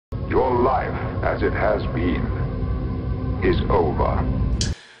Your life, as it has been, is over.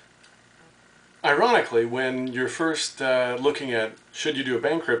 Ironically, when you're first looking at should you do a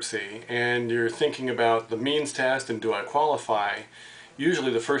bankruptcy and you're thinking about the means test and do I qualify,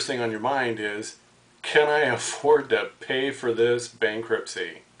 usually the first thing on your mind is, can I afford to pay for this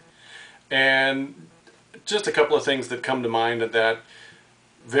bankruptcy? And just a couple of things that come to mind at that.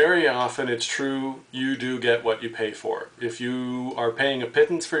 Very often it's true, you do get what you pay for. If you are paying a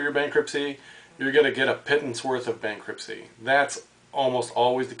pittance for your bankruptcy, you're going to get a pittance worth of bankruptcy. That's almost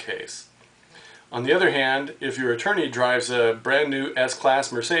always the case. On the other hand, if your attorney drives a brand new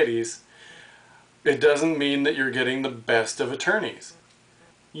S-Class Mercedes, it doesn't mean that you're getting the best of attorneys.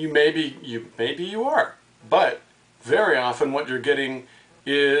 Maybe you are, but very often what you're getting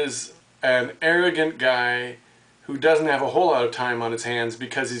is an arrogant guy who doesn't have a whole lot of time on his hands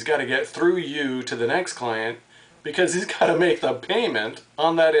because he's got to get through you to the next client because he's got to make the payment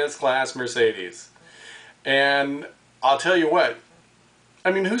on that S-Class Mercedes. And I'll tell you what,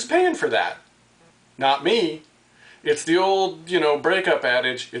 I mean, who's paying for that? Not me. It's the old, breakup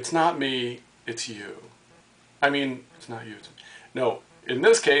adage, it's not me, it's you. I mean, it's not you. No, in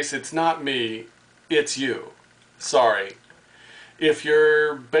this case, it's not me, it's you. Sorry. If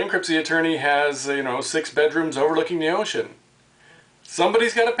your bankruptcy attorney has, 6 bedrooms overlooking the ocean,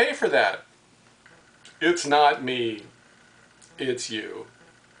 somebody's got to pay for that. It's not me, it's you.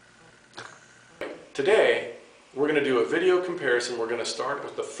 Today, we're going to do a video comparison. We're going to start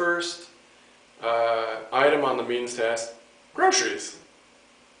with the first item on the means test, groceries.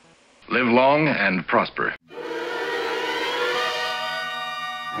 Live long and prosper.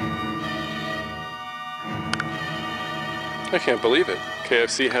 I can't believe it.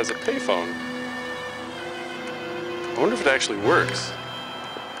 KFC has a payphone. I wonder if it actually works.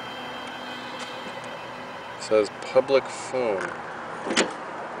 It says public phone.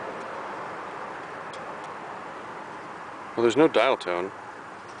 Well, there's no dial tone.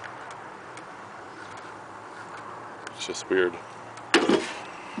 It's just weird.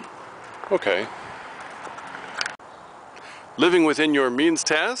 Okay. Living within your means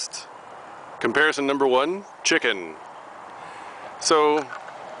test. Comparison number 1, chicken. So,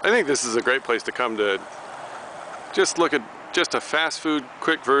 I think this is a great place to come to just look at just a fast food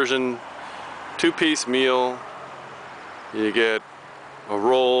quick version, 2-piece meal. You get a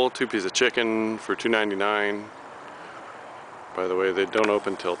roll, 2 pieces of chicken for $2.99. By the way, they don't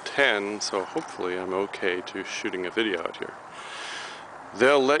open till 10, so hopefully I'm okay to shooting a video out here.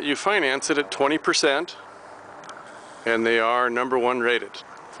 They'll let you finance it at 20%, and they are #1 rated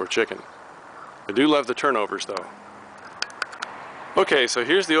for chicken. I do love the turnovers though. Okay, so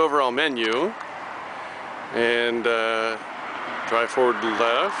here's the overall menu, and drive forward to the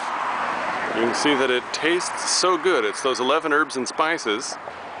left. You can see that it tastes so good. It's those 11 herbs and spices.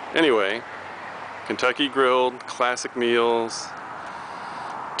 Anyway, Kentucky Grilled, classic meals,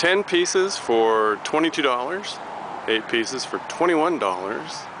 10 pieces for $22, 8 pieces for $21,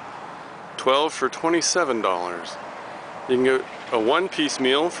 12 for $27. You can get a 1-piece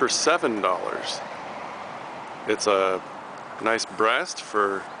meal for $7. It's a nice breast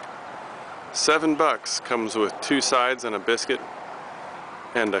for $7. Comes with 2 sides and a biscuit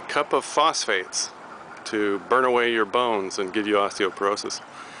and a cup of phosphates to burn away your bones and give you osteoporosis.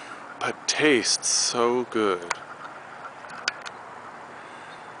 But tastes so good.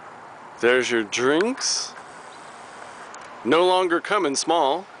 There's your drinks. No longer come in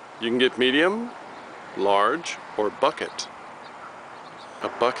small. You can get medium, large, or bucket. A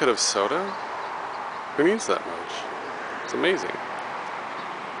bucket of soda? Who needs that much? It's amazing.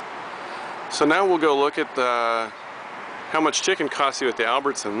 So now we'll go look at how much chicken costs you at the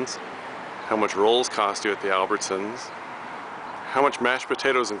Albertsons, how much rolls cost you at the Albertsons, how much mashed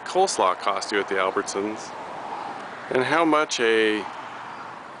potatoes and coleslaw cost you at the Albertsons, and how much a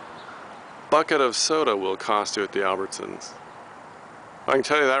bucket of soda will cost you at the Albertsons. I can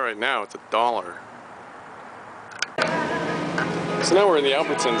tell you that right now, it's $1. So now we're in the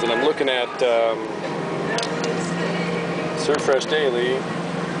Albertsons and I'm looking at Serve Fresh Daily.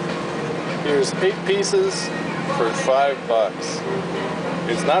 Here's 8 pieces for $5.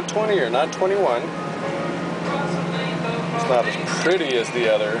 It's not 20 or not 21. It's not as pretty as the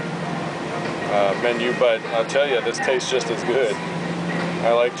other menu, but I'll tell you, this tastes just as good.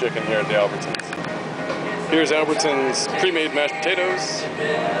 I like chicken here at the Albertsons. Here's Albertsons pre-made mashed potatoes.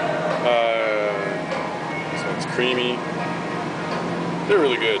 So it's creamy. They're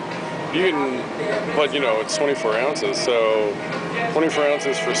really good. You can, but it's 24 ounces, so 24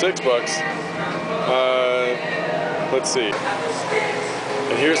 ounces for $6. Let's see.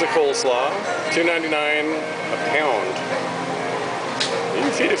 And here's a coleslaw, $2.99 a pound.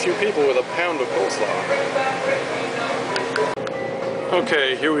 feed a few people with a pound of coleslaw.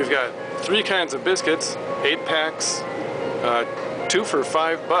 Okay, here we've got 3 kinds of biscuits, 8 packs, 2 for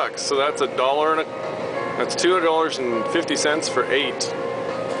 $5. So that's that's $2.50 for 8.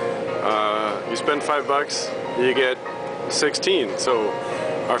 You spend $5, you get 16. So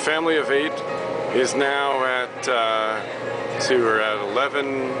our family of 8 is now at, see, we're at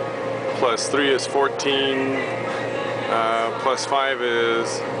 11, plus 3 is 14, plus 5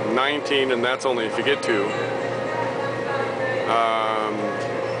 is 19, and that's only if you get 2.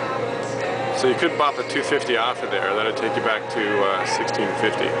 So you could bop a $2.50 off of there. That'd take you back to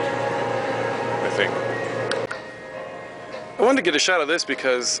 $16.50, I think. I wanted to get a shot of this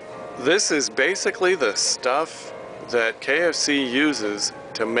because this is basically the stuff that KFC uses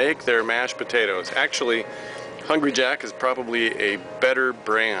to make their mashed potatoes. Actually, Hungry Jack is probably a better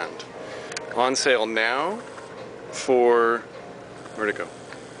brand. On sale now for, where'd it go?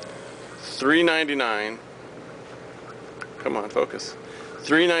 $3.99. Come on, focus.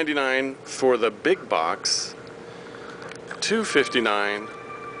 $3.99 for the big box, $2.59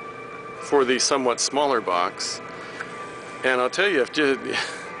 for the somewhat smaller box. And I'll tell you,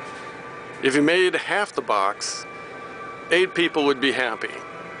 if you made half the box, 8 people would be happy.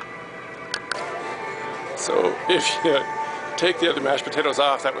 So if you take the other mashed potatoes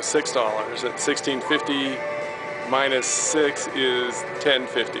off, that was $6 at $16.50 minus 6 is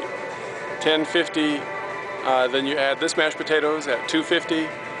 $10.50. $10.50. Then you add this mashed potatoes at $2.50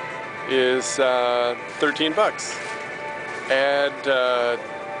 is $13. Add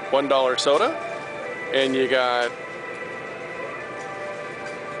 $1 soda, and you got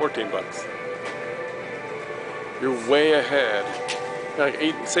 $14. You're way ahead. Like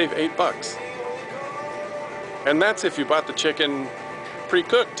save $8. And that's if you bought the chicken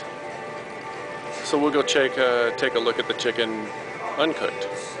pre-cooked. So we'll go take a look at the chicken uncooked.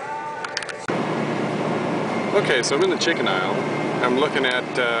 Okay, so I'm in the chicken aisle. I'm looking at,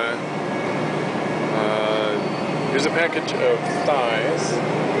 here's a package of thighs.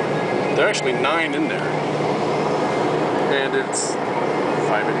 There are actually 9 in there. And it's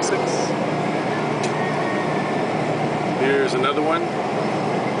 $5.86. Here's another one.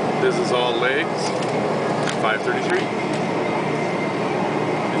 This is all legs, $5.33.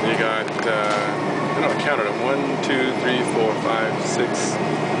 And you got, I don't know, I counted them, 1, 2, 3, 4, 5, 6,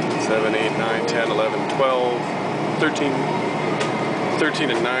 7, 8, 9, 10, 11, 12, 13, 13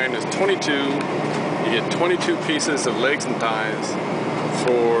 and 9 is 22. You get 22 pieces of legs and thighs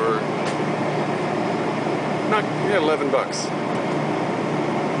for $11.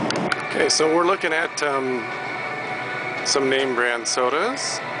 Okay, so we're looking at some name brand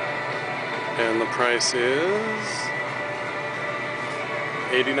sodas, and the price is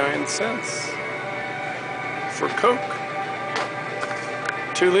 89 cents for Coke.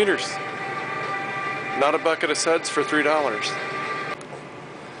 2 liters. Not a bucket of suds for $3.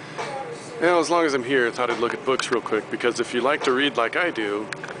 Now, as long as I'm here, I thought I'd look at books real quick, because if you like to read like I do,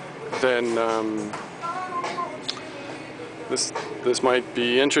 then this might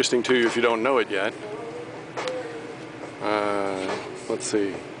be interesting to you if you don't know it yet. Let's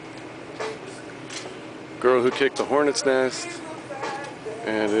see. Girl Who Kicked the Hornet's Nest,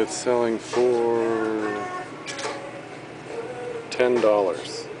 and it's selling for $10.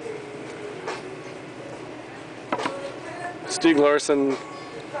 Stieg Larsson,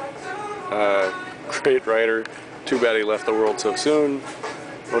 great writer. Too bad he left the world so soon.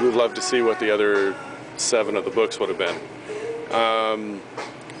 Would have loved to see what the other 7 of the books would have been.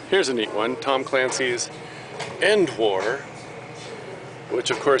 Here's a neat one, Tom Clancy's End War,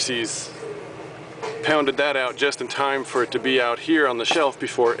 which of course he's pounded that out just in time for it to be out here on the shelf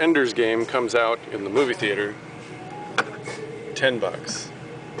before Ender's Game comes out in the movie theater. $10.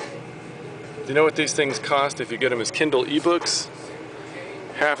 Do you know what these things cost if you get them as Kindle ebooks?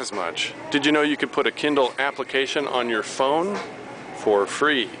 Half as much. Did you know you could put a Kindle application on your phone for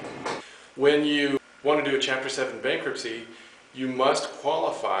free? When you want to do a Chapter 7 bankruptcy, you must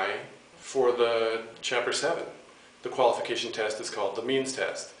qualify for the Chapter 7. The qualification test is called the means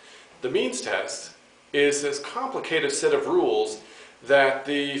test. The means test is this complicated set of rules that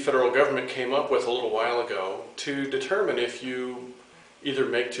the federal government came up with a little while ago to determine if you either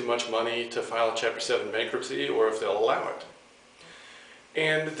make too much money to file a Chapter 7 bankruptcy or if they'll allow it.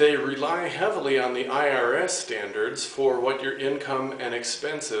 And they rely heavily on the IRS standards for what your income and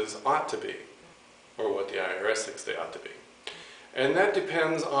expenses ought to be, or what the IRS thinks they ought to be. And that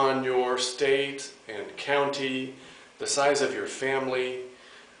depends on your state and county, the size of your family,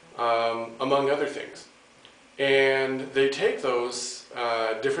 among other things. And they take those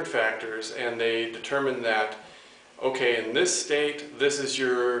different factors and they determine that okay, in this state, this is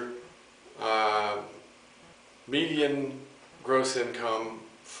your median gross income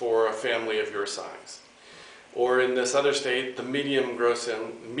for a family of your size. Or in this other state, the median gross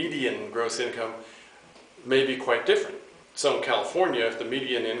income may be quite different. So in California, if the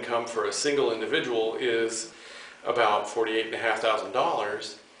median income for a single individual is about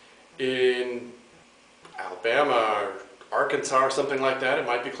 $48,500, in Alabama or Arkansas or something like that, it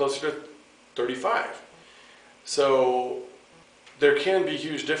might be closer to 35. So there can be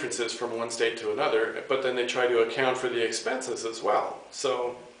huge differences from one state to another, but then they try to account for the expenses as well.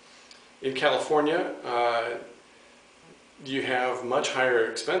 So in California, you have much higher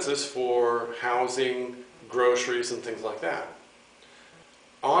expenses for housing, groceries, and things like that.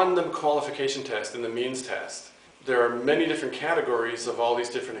 On the qualification test and the means test, there are many different categories of all these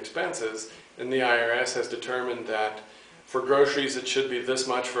different expenses, and the IRS has determined that for groceries it should be this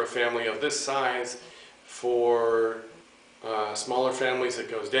much for a family of this size. For smaller families it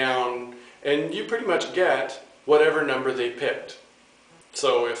goes down, and you pretty much get whatever number they picked.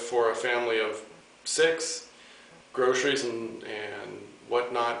 So if for a family of 6, groceries and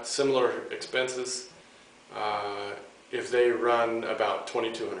whatnot, similar expenses, if they run about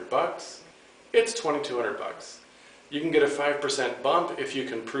 $2,200, it's $2,200. You can get a 5% bump if you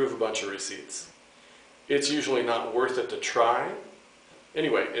can prove a bunch of receipts. It's usually not worth it to try.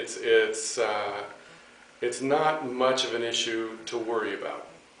 Anyway, it's not much of an issue to worry about,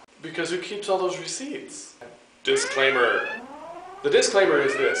 because who keeps all those receipts? Disclaimer. The disclaimer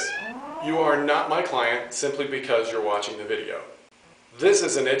is this: you are not my client simply because you're watching the video. This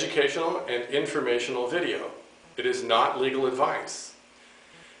is an educational and informational video. It is not legal advice.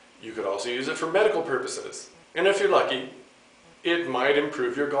 You could also use it for medical purposes, and if you're lucky, it might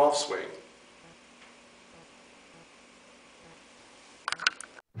improve your golf swing.